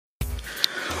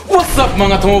What's up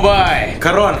mga tumubay?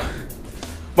 Karon,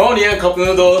 mao niya cup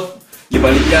noodle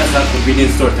ibalik ka sa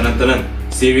convenience store tanan-tanan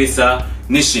series sa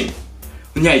Nissin.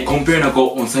 Unya i-compare na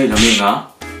ko unsay lami nga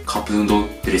cup noodle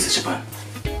diri sa Japan.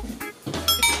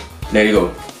 Let it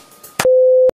go.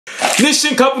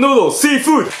 Nissin cup noodle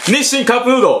seafood, Nissin cup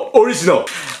noodle original,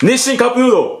 Nissin cup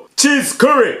noodle cheese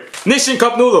curry, Nissin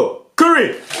cup noodle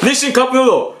curry, Nissin cup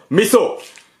noodle miso,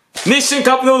 Nissin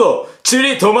cup noodle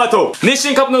chili tomato,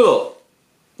 Nissin cup noodle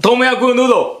Tomoyaku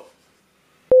noodle.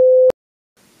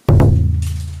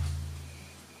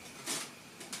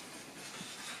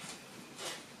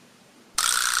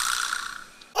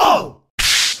 Oh!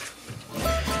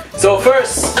 So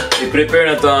first, i-prepare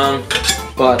na to ang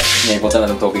pot. Ngayon, punta na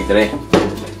itong tubig dali.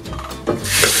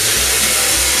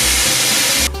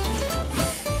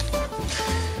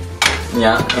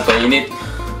 Nya, ipainit.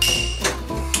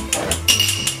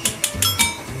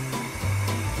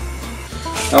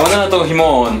 Nauna na itong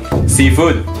himon,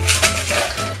 seafood.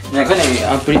 Nya, kani,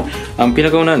 ang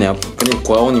pinakauna niya, kani,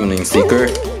 kuwaon mo na yung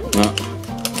sticker.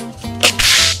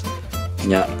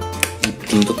 Nya,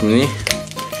 pintot mo ni.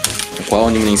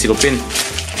 Kuwaon mo na yung silupin.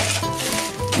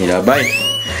 Nilabay.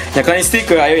 Nya, kani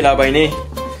sticker, ayaw ilabay ni.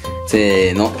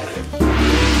 Seno.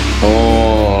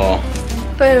 Oh.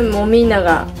 これもみんな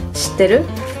が知ってる?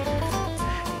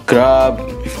 Crab,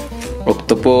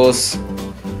 octopus,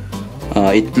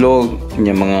 itlog,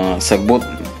 yung mga sagbot.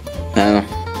 Ano?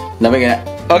 Dami ka na.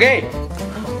 Okay!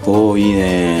 Oh, iyi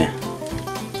ne.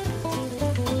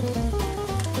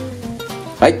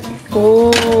 Ay!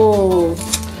 Oh.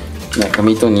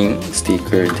 Kami ito ng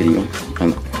sticker dito.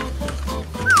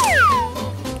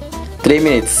 3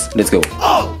 minutes. Let's go.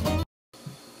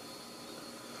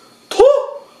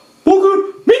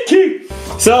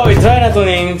 So, i-try na ito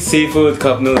ng seafood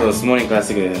cup noodles. Morning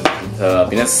classic sa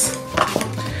Pinas.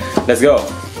 Let's go!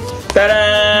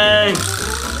 Ta-da!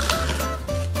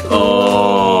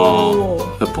 Oh,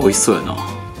 やっぱ美味しそうやな。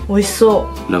美味しそ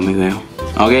う。ラーメンだよ。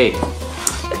OK!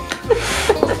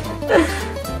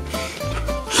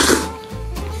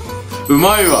 う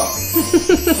まいわ。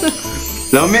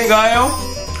ラーメンがよ。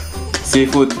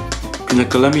Seafood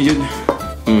pinaka-lami yun.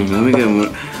 Lami kayo mo.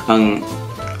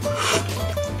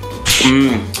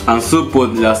 Ang soup po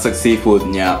lasag seafood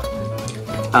niya.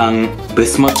 Ang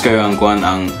prismat kayo ang kuhan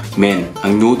ang men,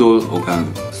 ang noodle o ang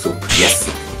soup.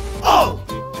 Yes!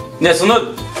 Nya,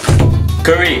 sunod!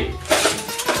 Curry!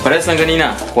 Parehas lang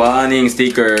kanina. Kuhaning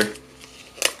sticker.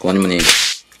 Kuhanin mo niya.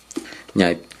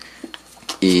 Nya,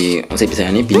 unsay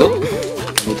pisahan ni? Pindot?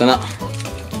 Ito na.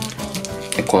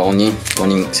 Kuhanin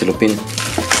silupin.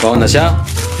 Kuhanin na siya.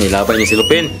 Nilabay ni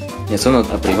silupin. Nya, sunod.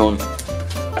 Aprihon.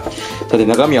 Tadi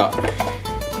nagami wa.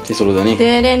 Solo da ni.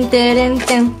 てれんてれん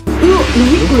てん。うわ、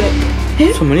何これ。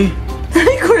え、そんなに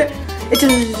何これ。ちょ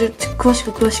詳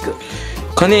しく。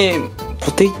カネ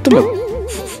ポテトマ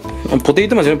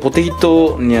じゃない、ポテ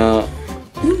トにゃ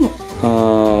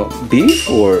ビー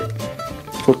フ or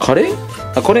これカレ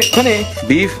ー？これカネ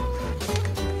ビーフ。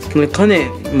カネ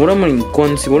モラモリンコ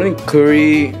ンシボラにク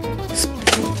リ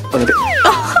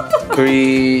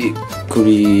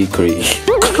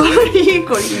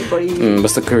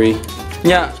basta curry.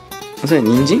 Nya, ano yun?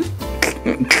 Ninjin?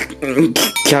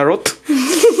 Carrot?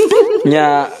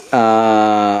 Nya,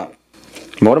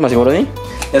 mura siguro ni?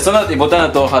 Sunod, ibutan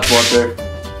na to hot water.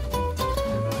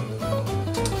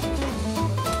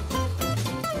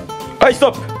 Ay,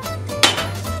 stop!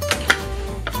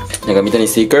 Nya, gamitan ni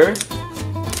sticker.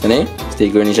 Ano eh?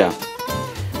 Sticker ni siya.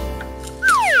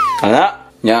 Ana!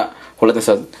 Nya, hulat na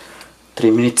sa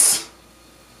 3 minutes.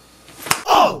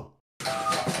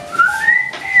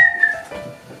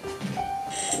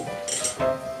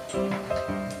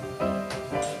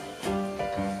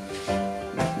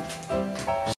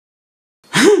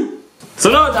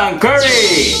 Sunod ang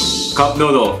curry cup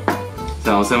noodle.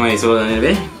 Sa usa may sunod na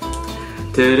be.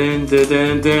 Tadun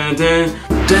tadun tadun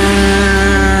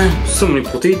tadun. So many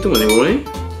potato nga niyo eh.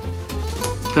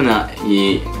 Kana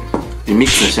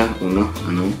i-mix na siya uno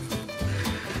ano.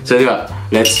 So diba,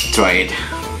 let's try it.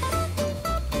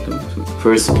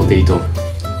 First potato.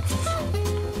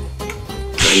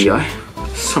 Ay.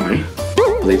 Sorry.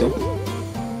 Potato.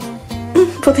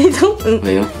 Potato?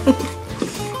 Potato.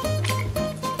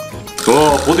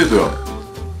 와, 포테이토야.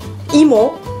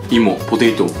 이모? 이모,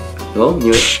 포테이토. 어?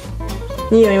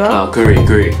 니오이와? 아,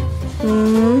 curry.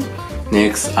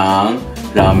 Next, ang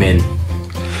ramen.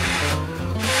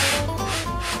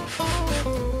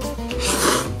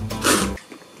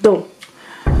 또?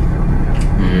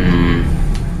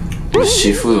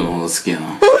 seafood の方が好きやな。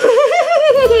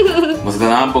Mas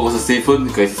ganahan po ko sa seafood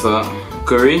kaysa sa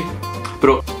curry.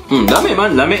 Pero, lame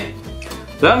man, lame.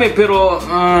 Lame pero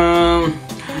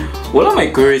Wala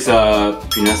may curry sa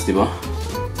Pinas, di ba?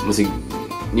 Masig,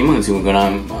 di mo siguro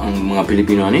ka ang mga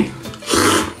Pilipino ani.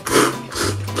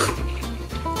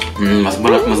 Mas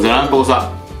ganahan pa ko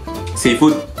sa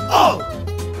seafood.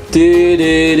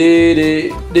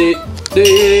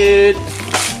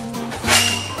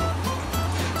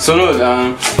 Sunod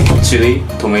ang chili,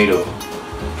 tomato.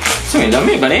 So,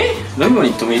 dami ba ni? Dami ba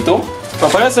ni tomato?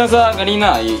 Papalas na sa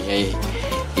kanina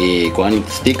kuha ni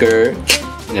sticker.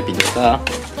 Napindot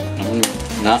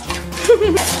na.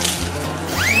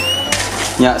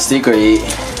 Ya, sticker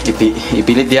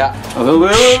ipilit dia.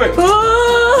 Wait.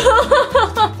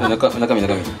 Nakami.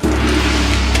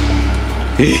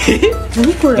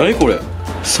 何これ何これ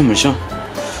寒いじゃん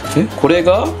これ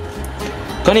が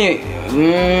カニ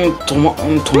トマ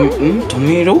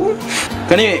色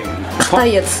カニ硬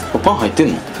いやつパン入ってん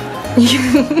の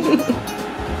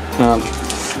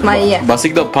まあいいや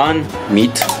Basic daw pan,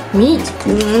 meat meat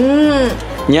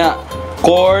nya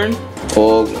corn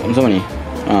o ano sama ni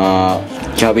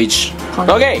cabbage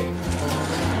okay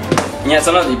nya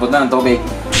sunod ipot na ang tubig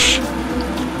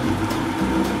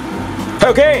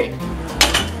okay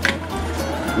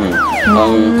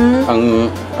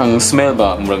ang smell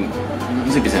ba murag ano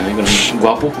sa bisan ganun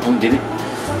guwapo ang dili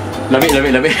lami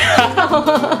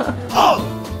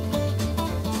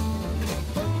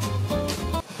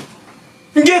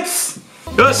gets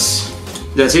yoshi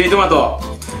じゃあチリトマト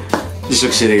実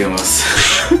食していただきます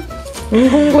日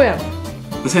本語やん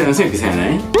せんせん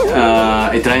ない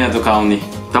try na to kaon ni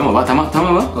tama ba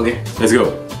okay let's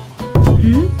go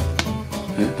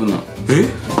どんな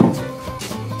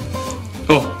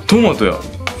あトマトや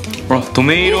ほらト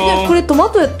メイロこれトマ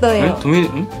トやったんやトメ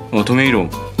イロ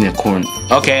ねコーン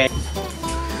OK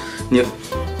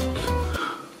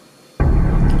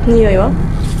匂いは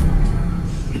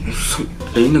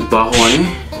nagbaho ni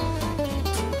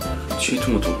チリ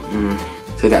トマト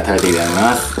それでは食べていただき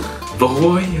ますバホ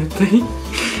ワイやったいやっ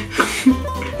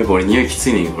ぱ俺匂いきつ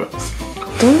いねこれ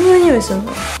どんな匂いするのう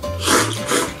わ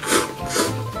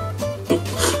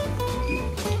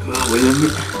俺や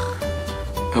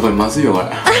っぱりまずいよこれ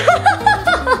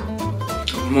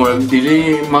もうディ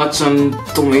リーマーチャン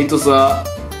トメイトさ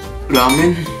ラーメ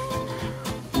ン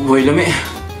うわダメ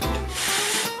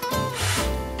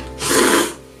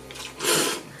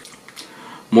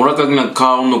Morakag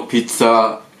nagkaon ng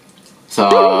pizza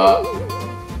sa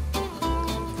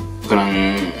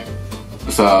kanang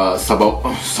sa sabaw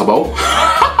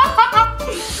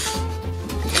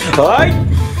はい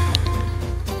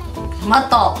トマ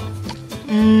ト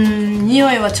匂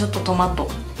いはちょっとトマ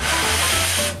ト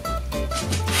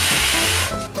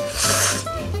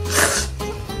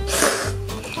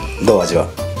どう味は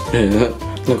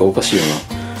なんかおかしいよな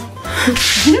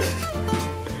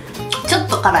ちょっ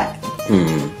と辛い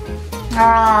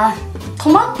ト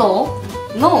マト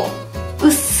の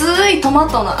薄いトマ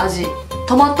トの味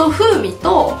トマト風味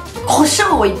と胡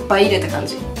椒をいっぱい入れた感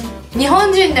じ日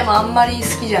本人でもあんまり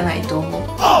好きじゃないと思う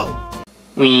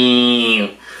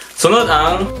Sunod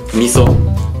ang miso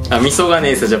miso nga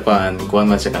sa Japan kuhan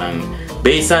man siya kanang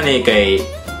base ni kay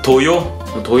toyo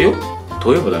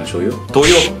ba lang shoyu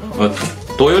toyo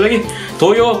lagi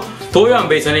toyo ang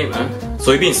base ni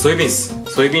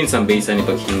soybeans ang base ni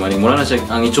paghingwa ni mura na siya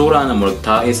ang itsura na murag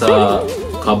tae sa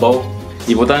kabaw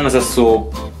ibutan na sa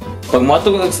soup pag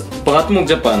mo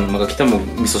Japan makakita mo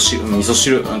miso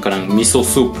shiru ang kanang miso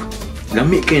soup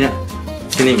lami kay na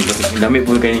kini lami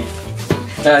po kay ni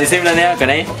di same na niya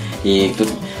kanay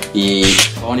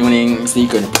ako ni mo yung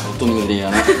sticker na ito nyo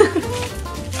rin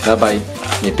sabay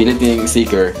may pilit yung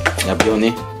sticker nabiyo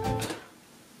ni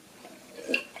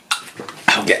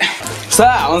okay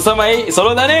sa unsa may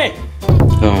solo da ni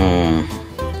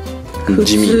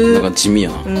地味なんか地味や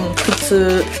な普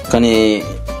通kani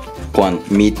kuan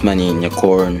meat man niya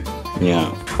corn niya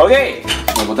okay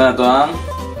napunta na to ang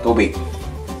tubig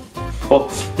oh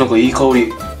nakaいい香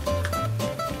り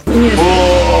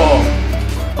oh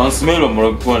ang smell mo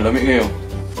murag kuan lami kayo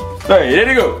hey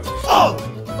ready go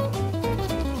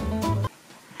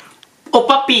oh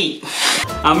papi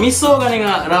ang miso gani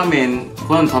nga ramen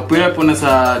kuan popular po na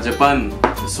sa Japan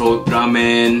so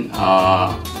ramen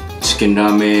chicken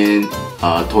ramen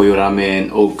toyo ramen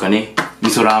o kani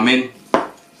miso ramen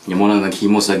yung muna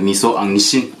naghimo sa miso ang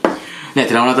nishin ne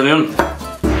tinaw natin yun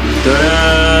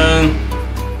taran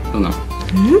ano na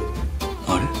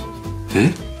are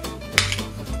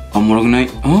ang murag na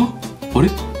are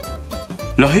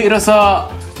lahi ra sa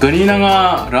ganina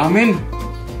nga ramen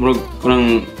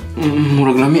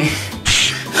murag lami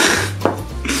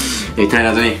try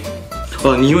natin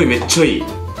匂いめっちゃいい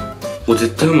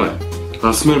絶対うまい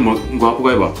スメルもグワポ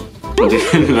がいいわ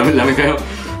ラメかよ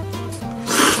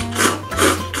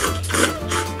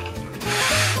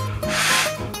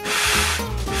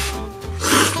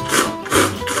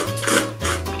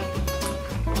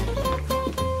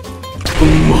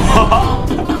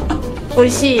美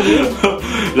味しい。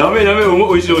ラーメン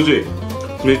美味しい美味しい。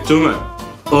めっちゃうまい。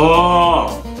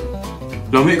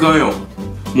라면 kayo.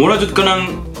 Mura jud ka ng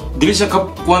dili siya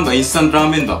kapuan ba instant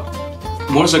ramen ba.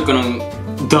 Mura siya ka ng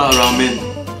da ramen.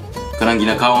 Kanang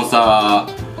ginakaon sa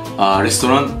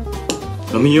restaurant.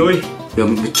 라면 yoy. Ya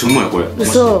めっちゃうまいこれ。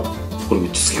嘘。これめ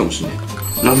っちゃ好きかもしれない。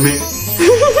ラーメン。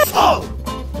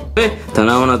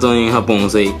tanaw na to yung hapong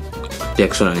Unsay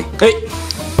reaction na ni. Hey.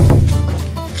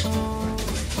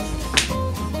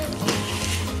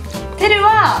 Teru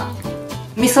は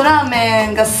味噌ラーメ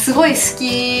ンがすごい好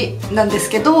きなんです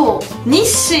けど、日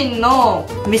清の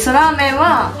味噌ラーメン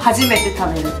は初めて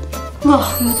食べる。うわ、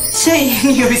めっちゃいい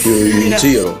匂いする。めっちゃ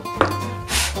いいやろ。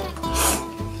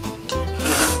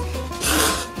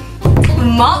う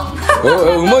まっ。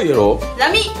うまいやろ。ラ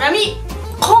ミ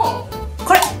コーン、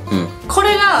これ、こ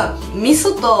れが味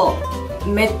噌と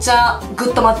めっちゃグ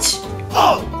ッドマッチ。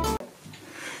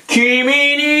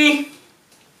君に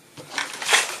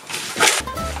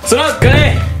そのか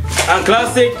ね、ク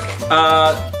ラシック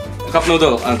カップヌー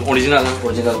ドル、オリジナル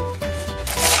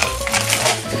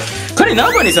kani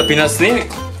nama ni sa Pinas ni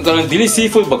kanang dili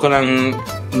seafood ba kanang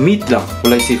meat lang,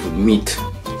 wala seafood, meat.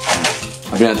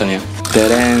 Abi na to niya.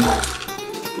 Teren.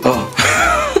 Oh.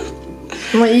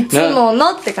 もういつも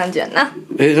のって感じやな。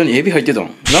何エビ入ってたの？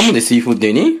なんでシーフード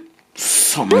でに？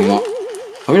さま。あ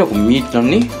みなこミートな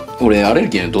のに？俺アレル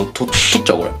ギーね、取っち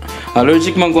ゃうこれ。アレルジ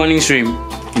ックマンゴーニングシュリム。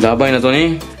ラバイなど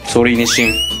にソリーニシ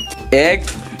ン。エ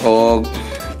ッグお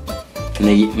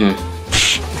ネギ。いっ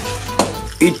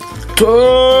と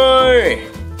ーい。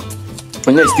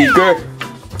何スティッカ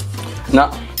ー？な。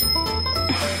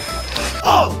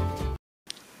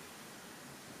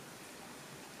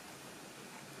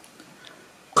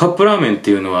カップラーメンっ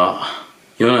ていうのは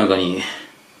世の中に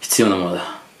必要なもの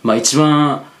だ。まあ一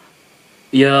番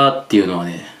嫌っていうのは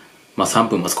ね、まあ3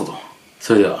分待つこと。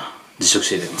それでは実食し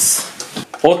ていただきます。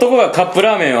男がカップ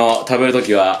ラーメンを食べると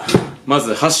きはま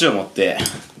ず箸を持って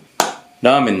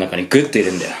ラーメンの中にグッと入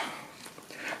れるんだよ。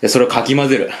でそれをかき混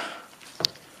ぜる。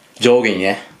上下に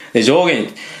ね。で上下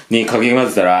にかき混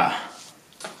ぜたら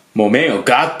もう麺を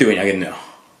ガーッて上に上げるのよ。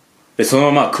でそ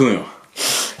のまま食うの。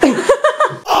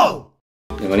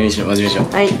真面目にしよう。は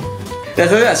い。じゃあ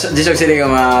それでは実食していただ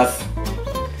きます。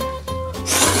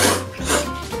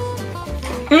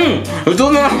う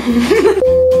どんだな。ペ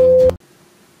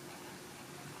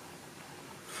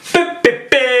ッペッ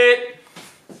ペ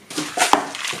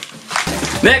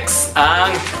ー。NEXT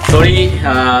鶏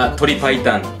白湯。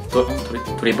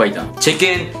鶏白湯。チ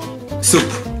キンスー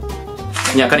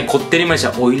プ。にこってりまし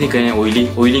た。オイリーかね、オイリ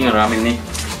ーがラーメンね。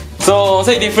そう、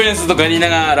さいディフェレンスとかにな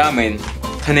がラーメン。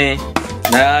種。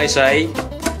Nice, right?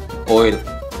 Oil.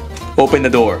 Open the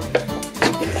door.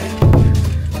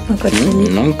 なん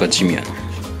か地味やな。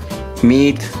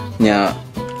Meat niya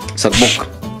sagbok.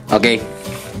 Okay.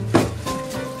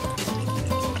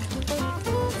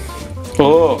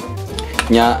 Oh.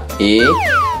 Niya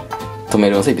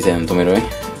tomato sa ibig sabihin tomato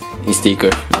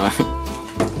sticker.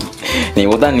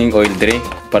 Niiwanan ng oil dire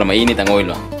para mainit ang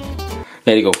oil.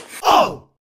 Let it go.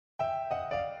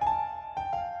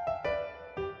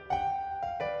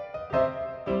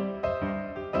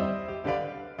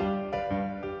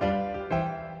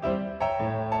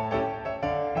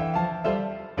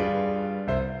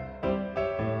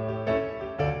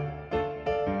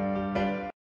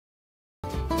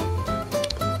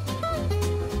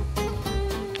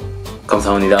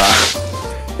 감사합니다.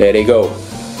 Let it go.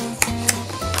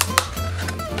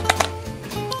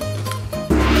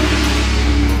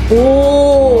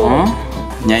 오.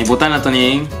 이 보탄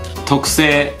나더니 특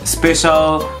製スペシ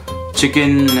ャルチキ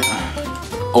ン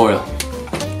オイル。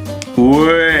う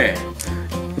え。やっ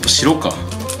ぱ白か。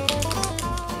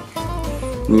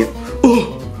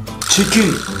チキン。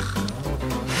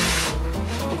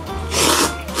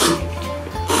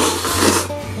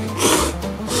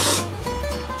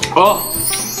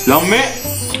Lami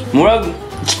murag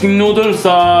chicken noodle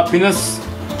sa Pinas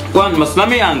kuan mas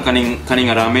lami ang kaning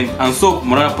ramen. Ang soup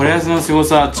murag parehas na siguro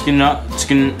sa chicken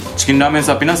ramen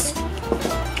sa Pinas.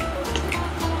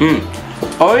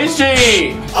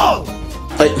 Oishii. は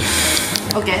い。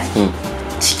OK。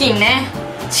チキンね。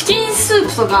チキンスー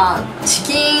プとかチ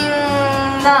キン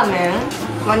ラーメン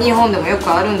は日本でもよ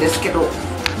くあるんですけど、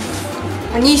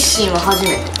日清は初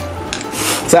めて。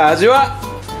さあ味は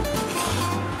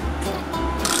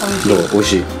どう？美味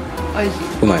しい。美味しい。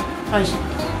うまい。美味しい。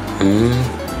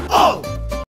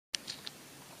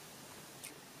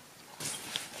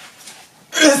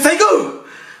最高。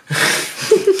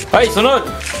はい、その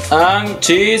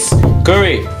チーズカ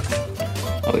リー。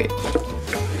オッケー。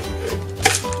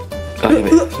あ、やべ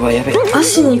え。うわ、やべえ。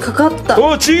足にかかった。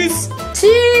お、チーズ。チー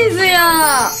ズ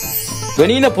や。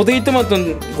 Kanina potato tomato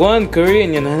kuan curry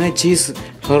niya nanay cheese.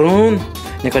 Karon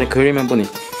niya kare curry man po ni.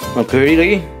 Curry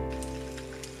lagi.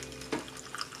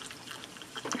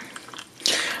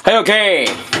 Hay okay.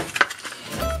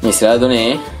 Ni sarado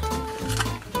ni.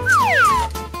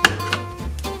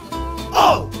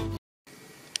 Oh.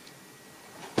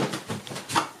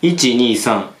 1、2、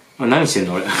3。何してん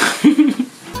の俺。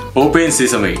オープンセ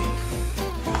サミ。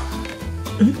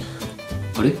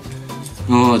あれ？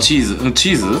ああ、チーズ。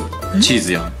チーズ？チー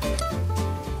ズやん。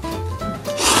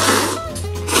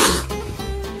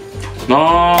あ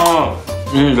あ、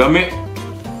ラメ。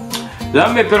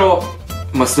ラメpero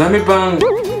mas dami pang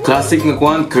classic na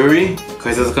kuan curry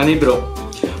kaysa sa kani pero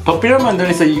popular man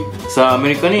doon sa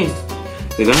Amerika ni.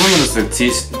 Ganun man sa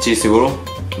cheese siguro.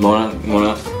 Muna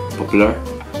popular.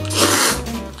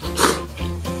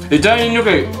 Try ninyo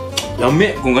kay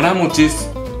lami kung ganahan mo cheese.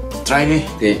 Try ni.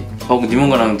 Okay. Kung di mo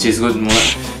ganahan cheese good muna.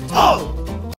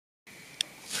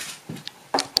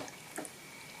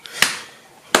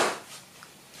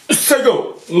 Let's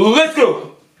go! Let's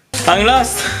go! Ang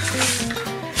last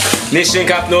Nishin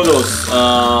Cup Noodles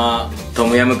ト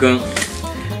ムヤムくん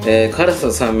辛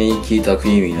さ酸味効いたク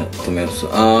リーミーなトムヤムソ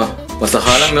ースbasta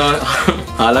halang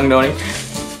daw ni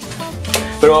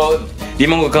pero di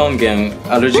mo ko kaon kaya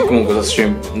allergic mo ko sa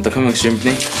shrimp takam ng shrimp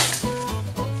ni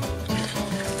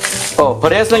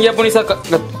parehas lang yapon ni sa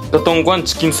katongkwan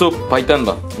chicken soup paitan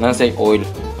ba Unsay oil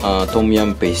tom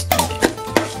yum paste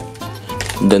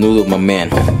the noodle my man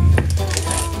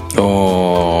な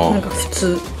んか普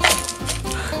通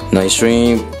Nice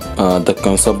shrimp,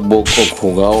 dakang sabog o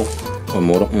hugaw.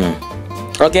 Mura.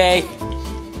 Okay.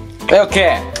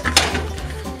 Okay.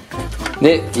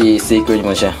 De, i-secret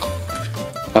mo siya.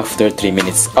 After 3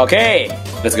 minutes. Okay.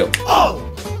 Let's go.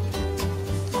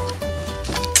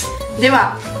 で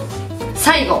は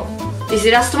最後 This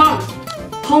is last one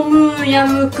トムヤ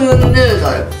ムクンヌー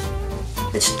ドル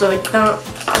でちょっと一旦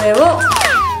これを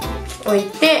置い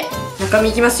て中身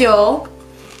いきますよ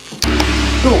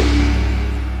どう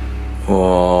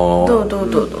どう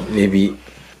エビ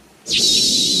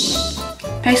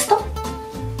ペースト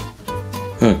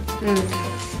うんいき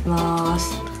ま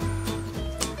す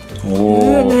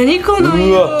何この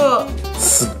色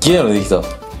すっげえのできたこ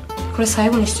れ最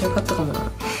後にしてよかったかもな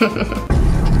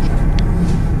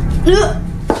う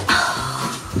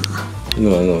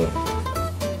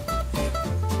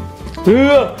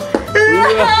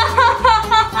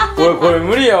わこれ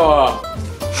無理やわ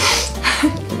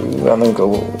うわなんか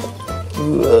もう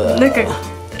なんか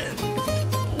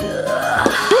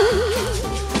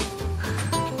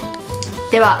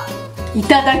ではい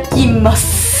ただきま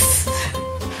す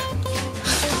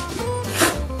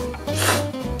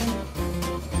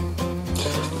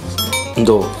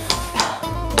どう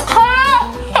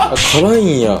辛い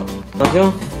んや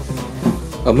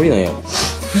無理なんや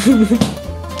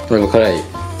なんか辛い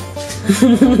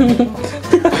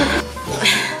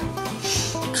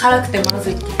辛くてまず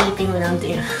いってフィリピン語なんて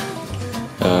いうの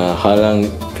ハラン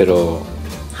ペロ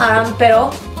ハランペ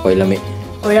ロおいらみ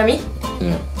おいらみ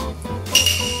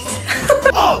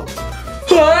は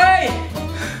い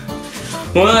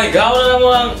もうないガオラも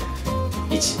ん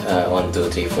1、1、2、3、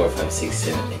4、5、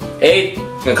6、7、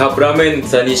8 カップラーメン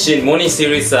sa Nishin Morning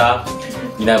Series sa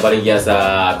binabaligya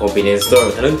sa convenience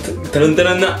store tanun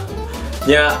na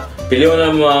nya pilihan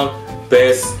na mo ang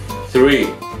best 3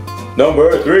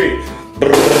 number 3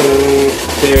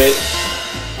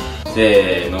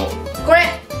せーのこれ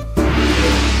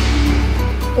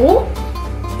お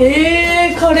カ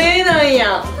レーなん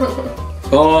や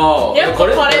やっぱカ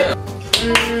レー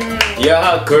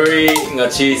ya curry nga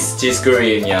cheese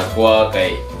curry niya kuha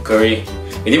kay curry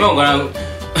hindi mo karang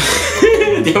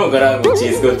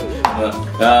cheese good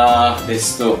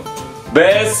this two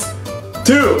best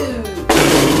 2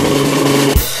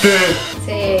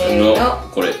せーの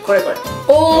これ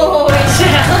おー一緒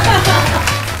や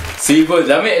seafood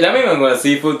lami man guna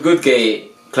seafood good kay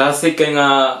classic kay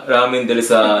nga ramen dali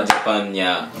sa Japan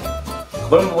niya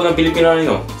kapalan mo po ng Pilipino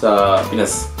no sa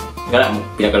Pinas nga na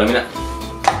pinakalami na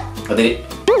Ate,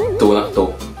 2 na,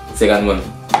 2. Second one.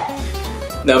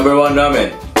 Number 1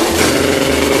 ramen.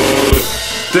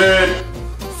 Third.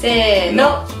 せー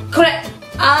の、これ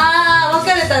分か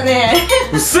れたね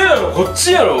嘘やろこっ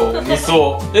ちやろ味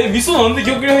噌味噌なんで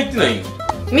逆に入ってないん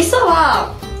味噌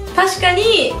は確か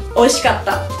に美味しかっ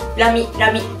たラミ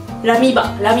バ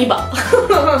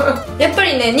やっぱ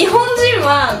りね、日本人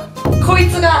は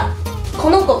こ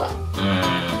の子が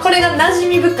これが馴染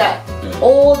み深い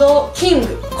王道キン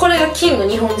グこれがキング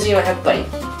日本人はやっぱり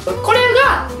これ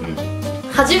が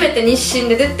初めて日清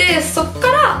で出てそっ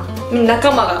から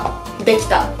仲間ができ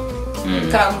た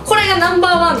だからこれがナンバ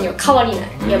ーワンには変わりな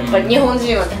い、やっぱり日本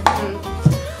人はね。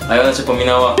Ayaw na siya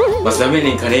paminawa. Mas dami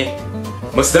ning kani.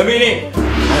 Mas dami ni.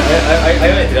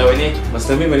 Ayaw na tilawin ni. Mas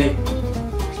dami man ni.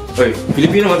 Hoy,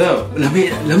 Filipino mo daw. Lami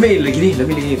lagi ni.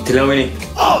 Tilawin ni.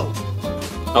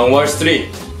 Ang verse 3.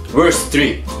 Verse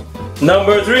 3.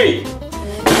 Number 3.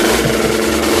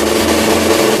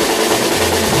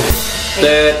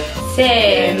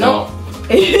 Seーの。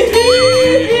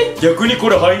逆にこ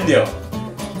れ入んだよ。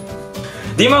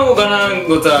Di man ko kanang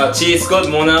gota cheese kot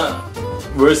muna.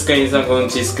 Worst kainisan ko ng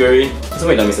cheese curry. Gusto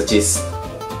mo ilamin sa cheese?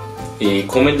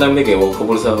 I-comment lang din kayo.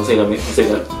 Kapuro sa Unsay ilamin sa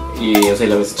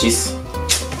cheese.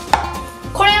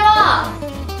 これは、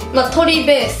まあ、鶏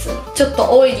ベースちょっ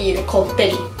とオイリーでこって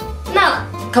りな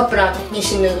カップラーメン、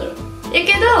日清ヌードルや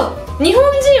けど、日本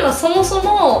人はそもそ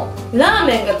もラー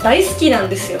メンが大好きなん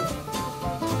ですよ。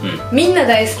みんな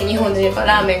大好き、日本人は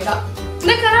ラーメンが。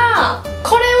だから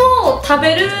これを食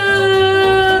べる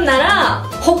なら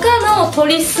他の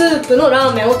鶏スープの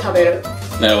ラーメンを食べる。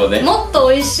なるほどね。もっと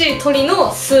美味しい鶏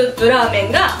のスープラーメ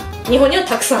ンが日本には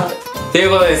たくさんあるという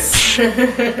ことです。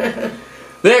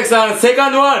Next one,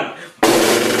 second one.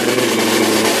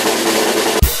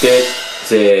 で、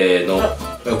せーの。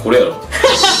これやろ。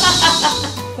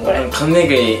これかんねえ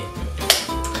かい。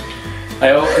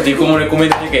Ayo, di ko mo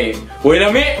recommend niya kay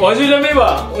Wajulame, Wajulame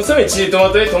ba? Unsa may chili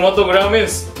tomato tomato ramen.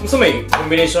 Unsa may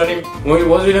combination ni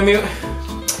Wajulame.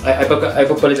 Ay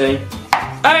pagpalit na ni.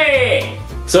 Ay!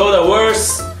 So the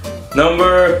worst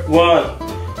number 1.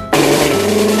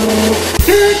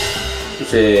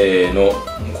 せーの、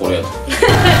これやと。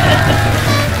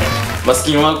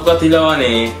Maski mga katilawan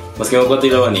eh, maski mga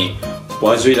katilawan eh,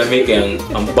 Wajulame kay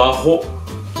ang baho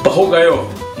kayo.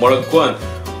 Murag kuan.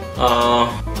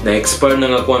 Na-expire na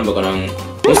nga kuhan baka ng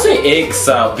Unsay egg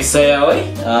sa Bisaya oy?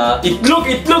 Itlog!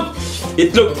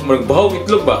 Magbahog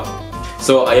itlog ba?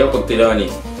 So ayaw pagtilawan ni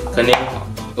kani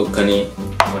o kani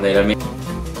manay lami.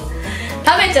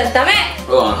 食べちゃダメ。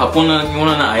hapon na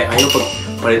muna na ayaw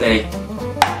pagpalitan ni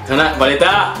kana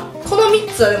balita. この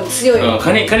3つはでも強いよ。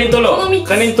kaning tulo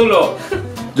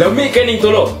lami kaning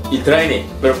tulo i-try ni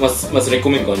pero mas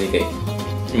recommend ko ni kay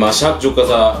ma-shock jud ka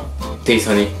sa taste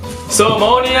ni. So,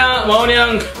 mao ni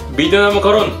ang video na mo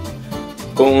karon.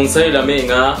 Kung unsay lami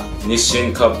nga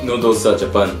Nissin Cup Noodles sa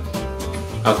Japan.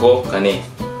 Ako kani.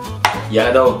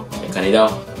 Ya daw, kani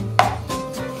daw.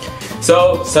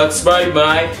 So, subscribe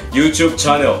my YouTube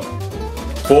channel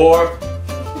for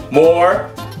more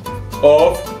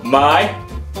of my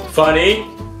funny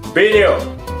video.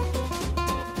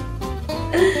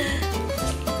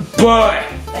 Bye.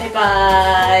 Bye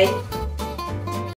bye.